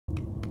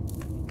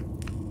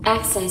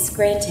Access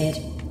granted.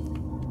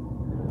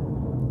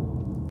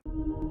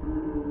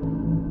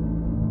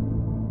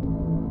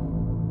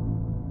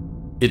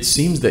 It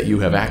seems that you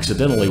have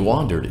accidentally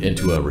wandered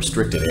into a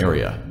restricted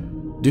area.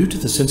 Due to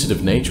the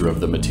sensitive nature of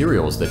the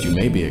materials that you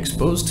may be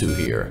exposed to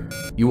here,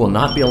 you will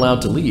not be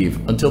allowed to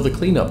leave until the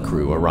cleanup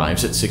crew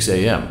arrives at 6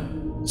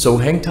 a.m. So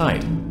hang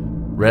tight.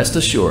 Rest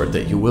assured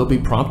that you will be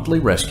promptly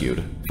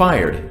rescued,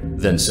 fired,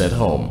 then sent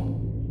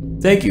home.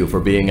 Thank you for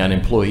being an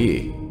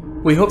employee.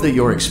 We hope that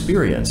your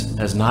experience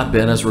has not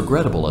been as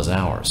regrettable as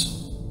ours.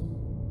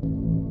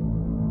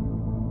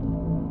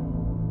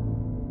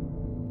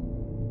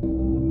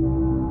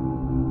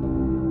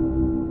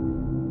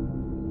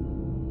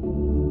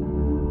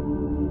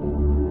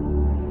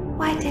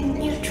 Why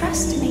didn't you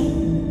trust me?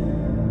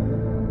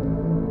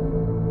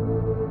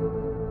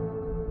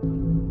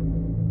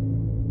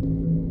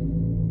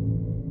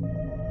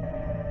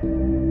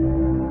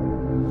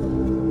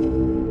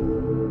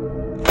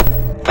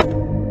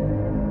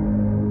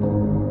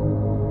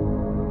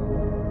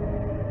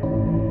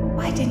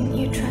 Why didn't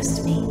you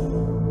trust me?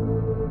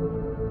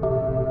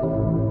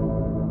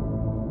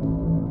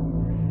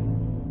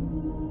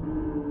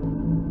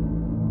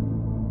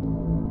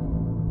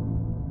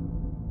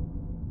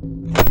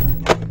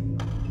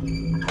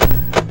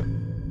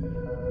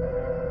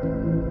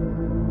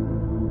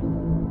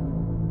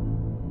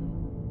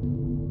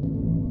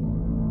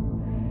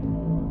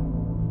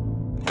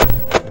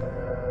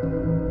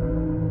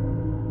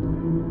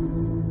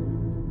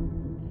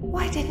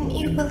 Why didn't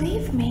you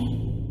believe me?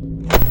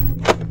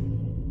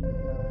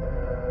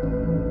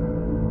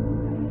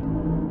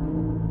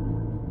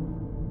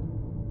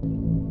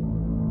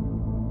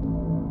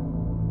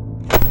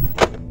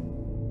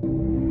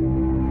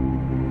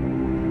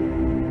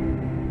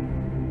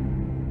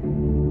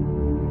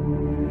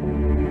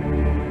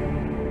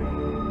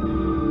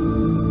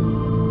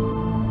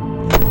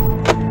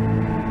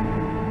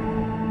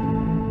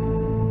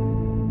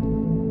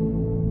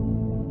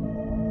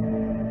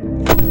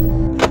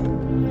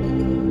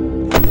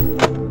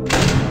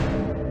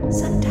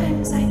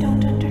 Sometimes I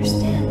don't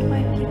understand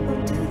why people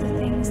do the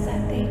things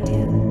that they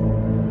do.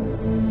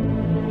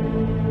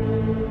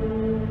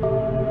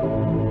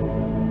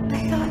 I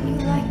thought you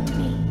liked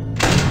me.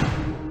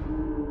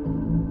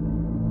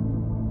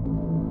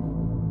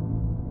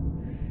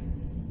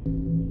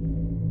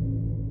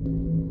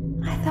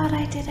 I thought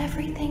I did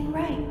everything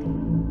right.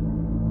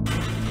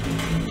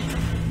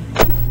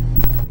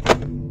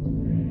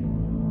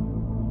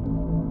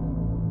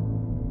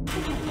 I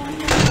don't want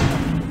to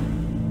leave,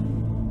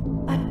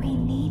 but we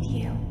need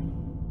you.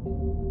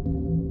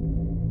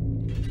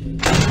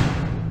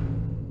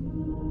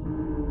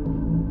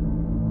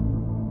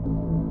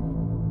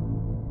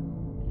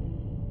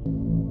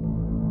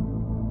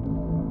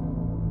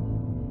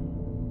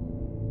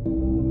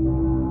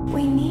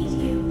 We need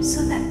you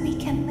so that we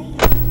can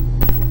leave.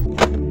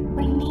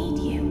 We need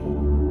you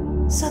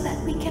so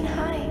that we can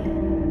hide.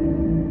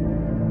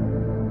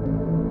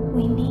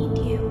 We need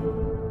you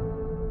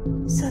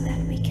so that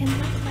we can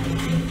look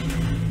like you.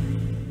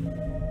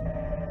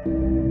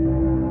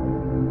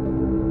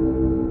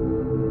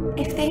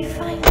 If they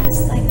find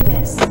us like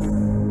this,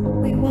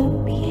 we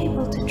won't be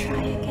able to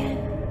try again.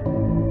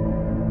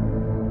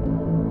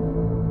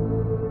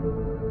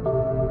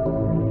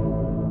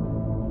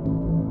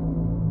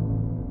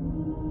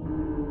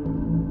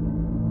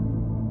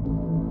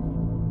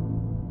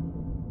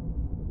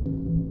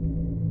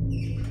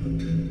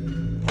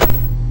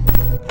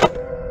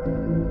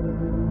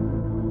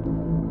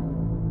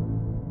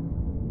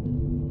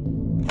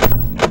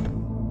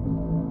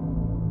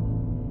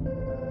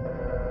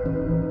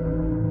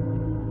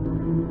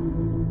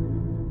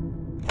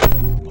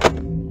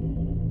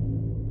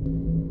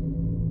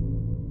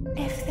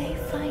 If they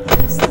find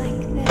us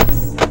like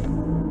this,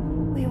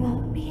 we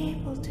won't be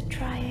able to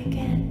try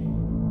again.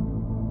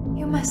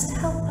 You must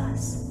help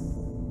us.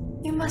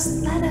 You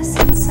must let us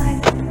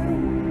inside the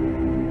room.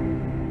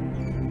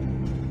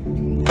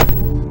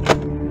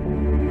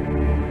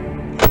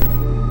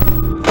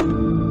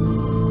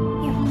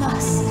 You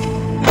must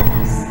let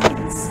us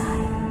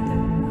inside the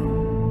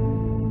room.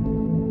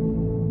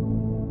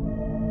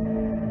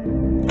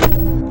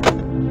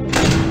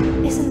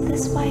 Isn't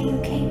this why you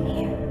came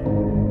here?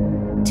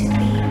 To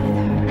be with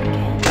her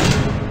again.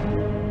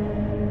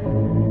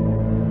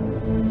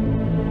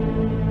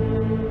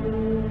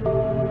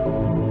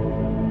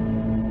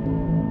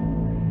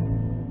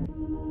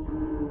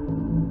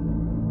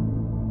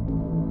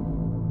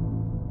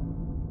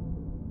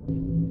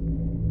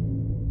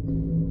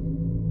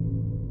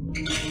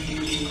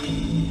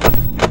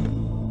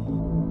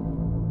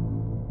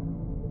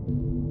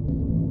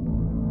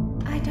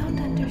 I don't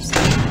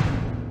understand.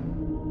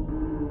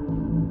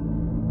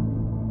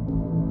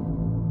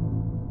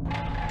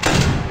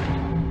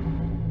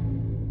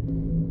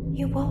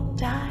 You won't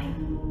die,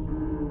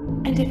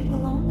 and it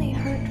will only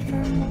hurt for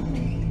a moment.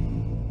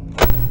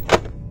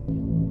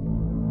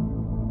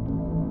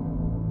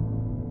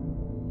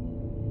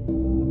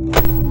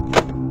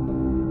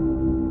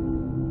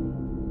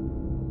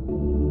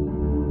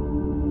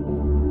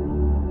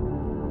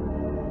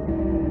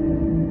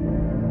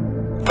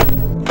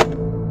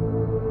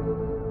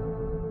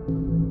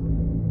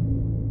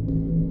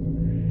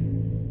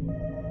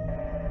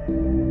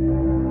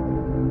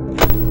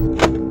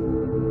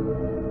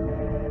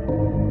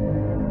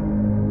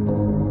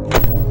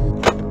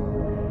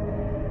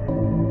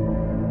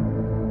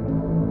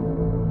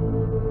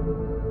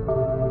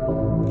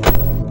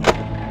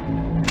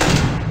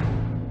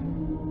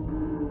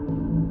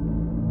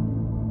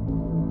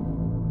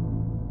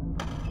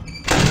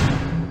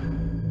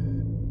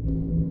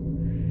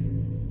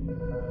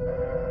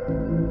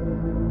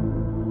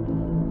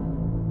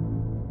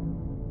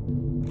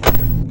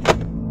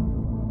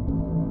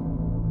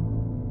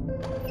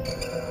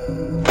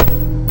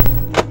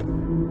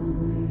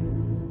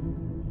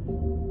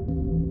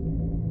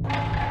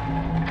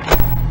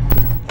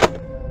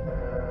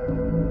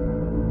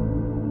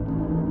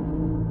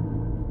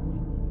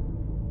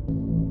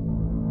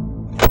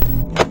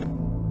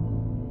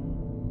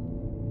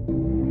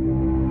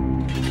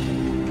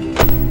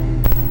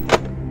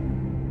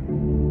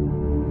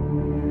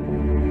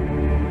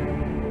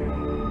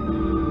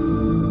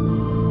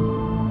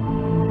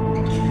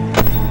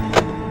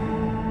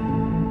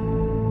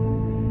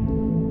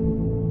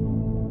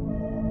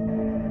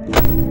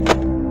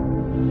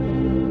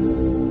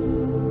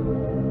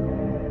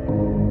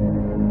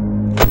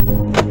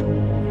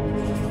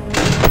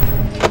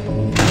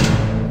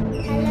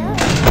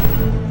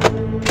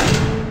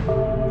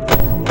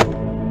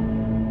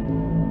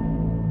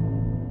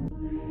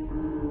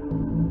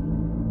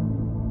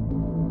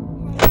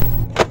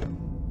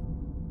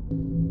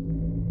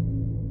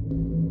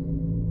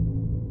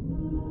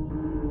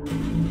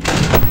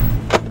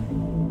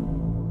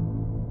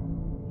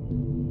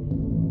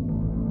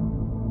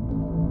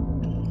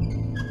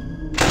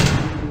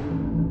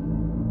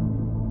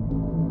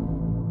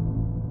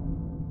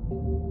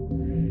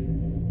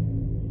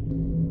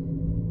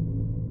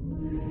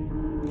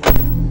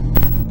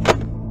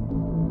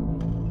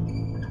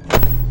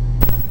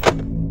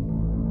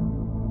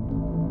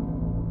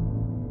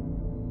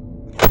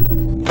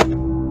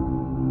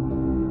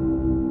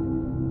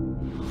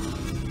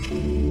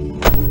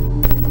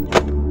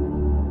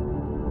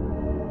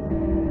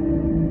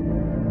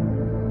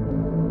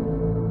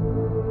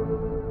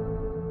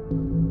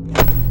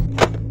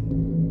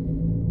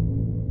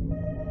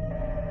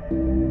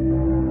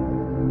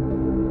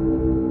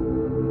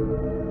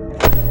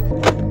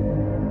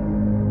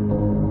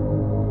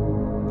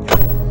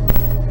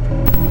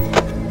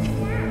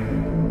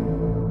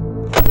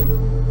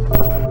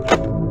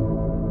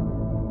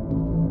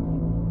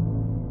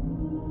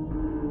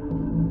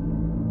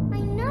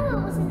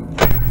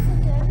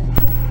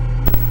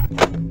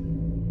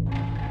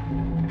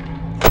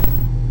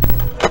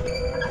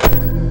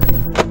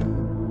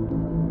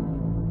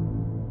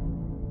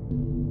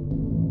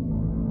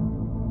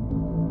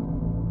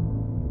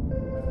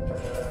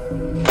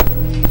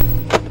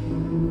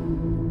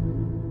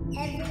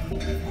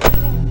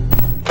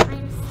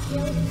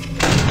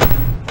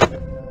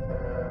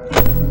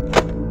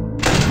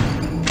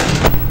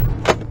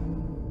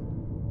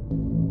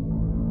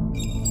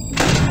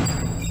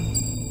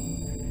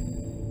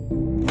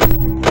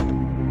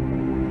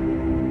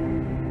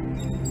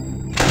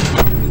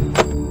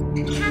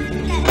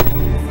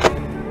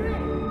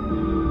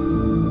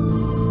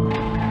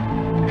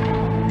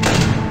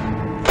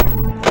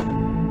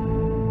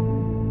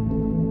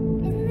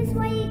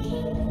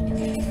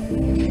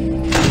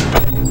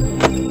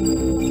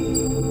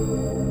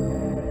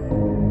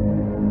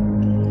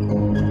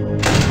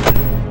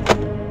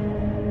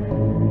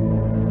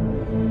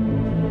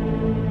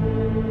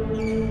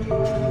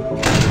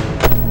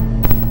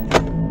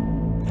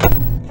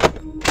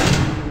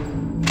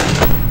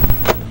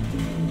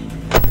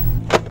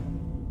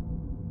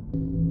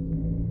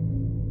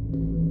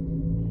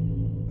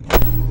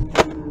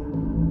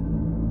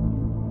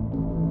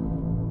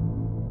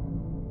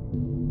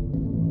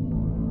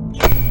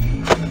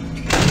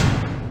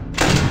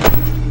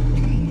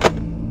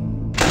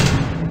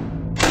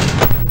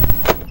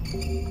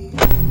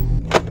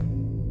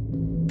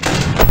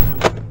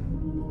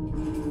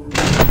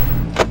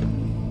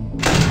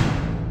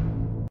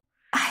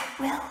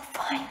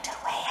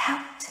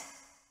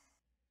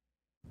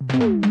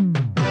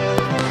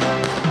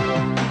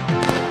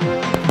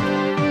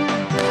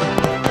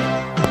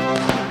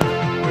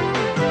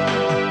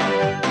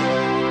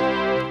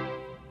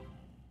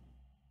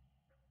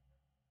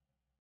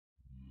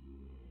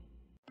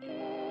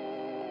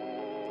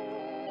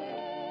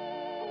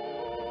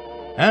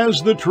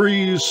 As the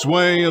trees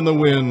sway in the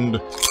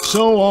wind,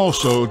 so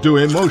also do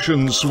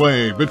emotions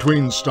sway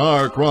between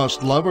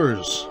star-crossed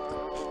lovers.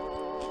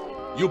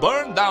 You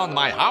burned down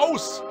my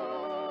house?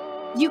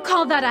 You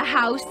call that a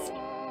house?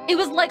 It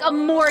was like a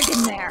morgue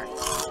in there.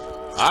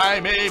 I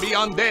may be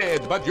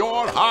undead, but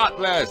you're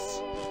heartless.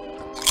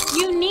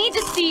 You need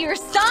to see your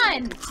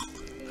son.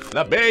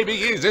 The baby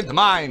isn't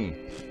mine.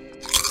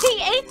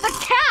 He ate the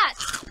cat.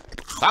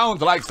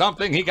 Sounds like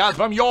something he got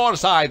from your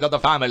side of the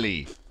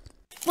family.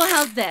 Well,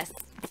 how's this?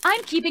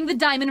 I'm keeping the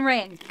diamond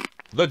ring.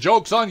 The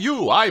joke's on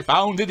you. I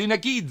found it in a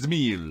kid's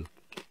meal.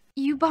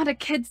 You bought a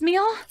kid's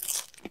meal?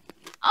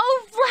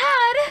 Oh,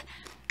 Vlad!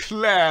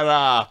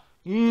 Clara!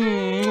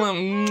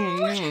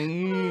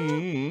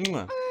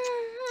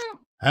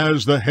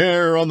 As the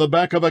hair on the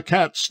back of a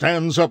cat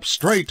stands up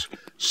straight,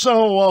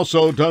 so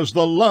also does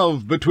the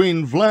love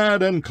between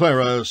Vlad and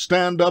Clara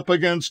stand up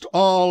against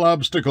all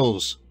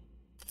obstacles.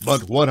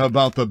 But what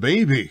about the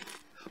baby?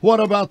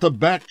 What about the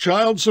back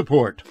child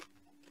support?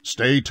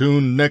 Stay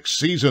tuned next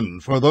season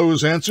for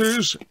those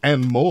answers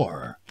and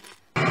more.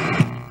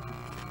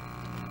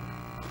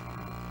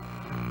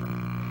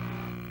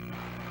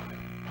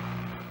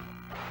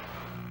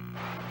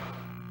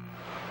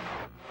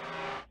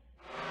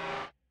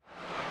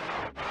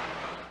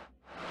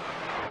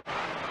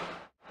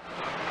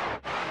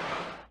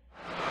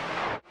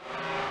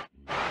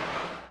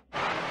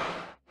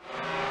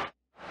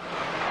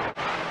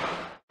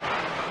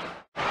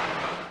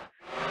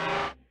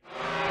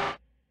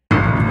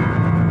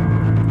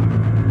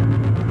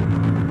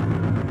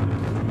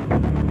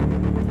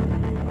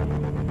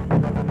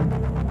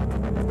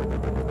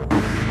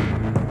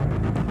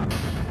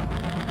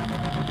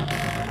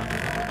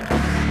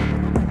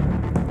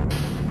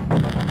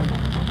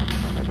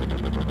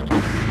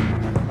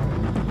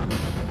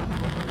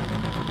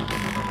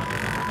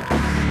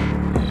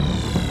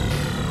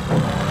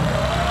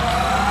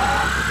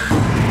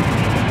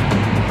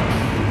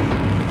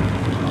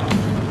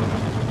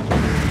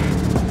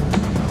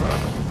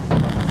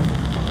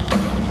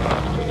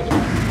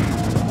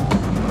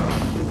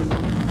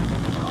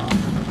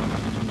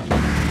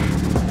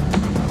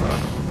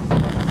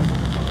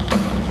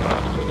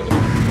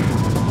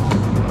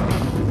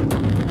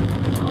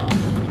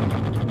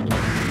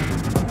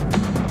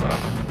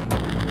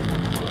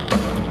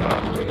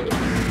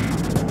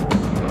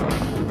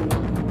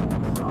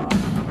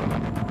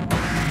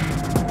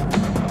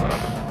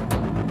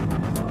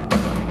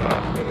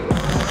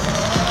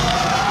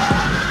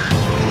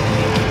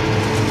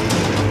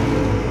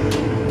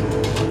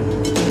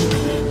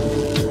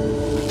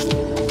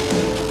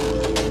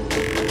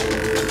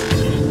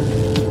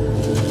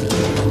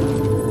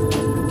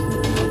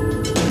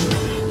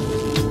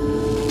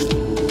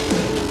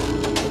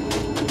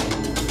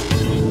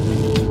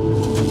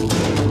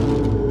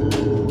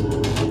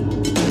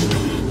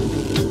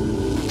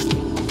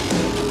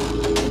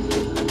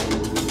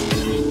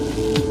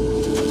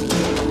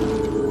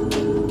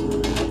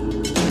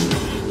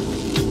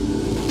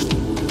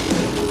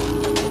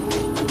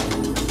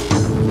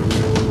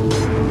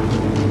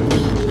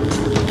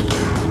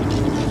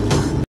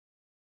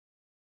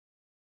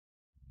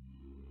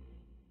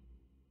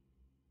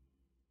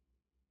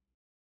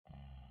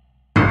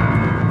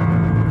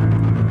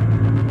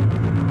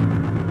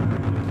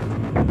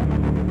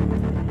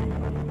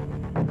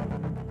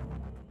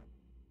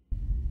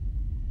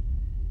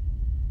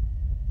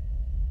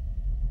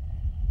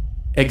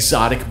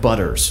 Exotic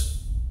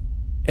butters.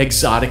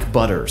 Exotic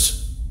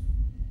butters.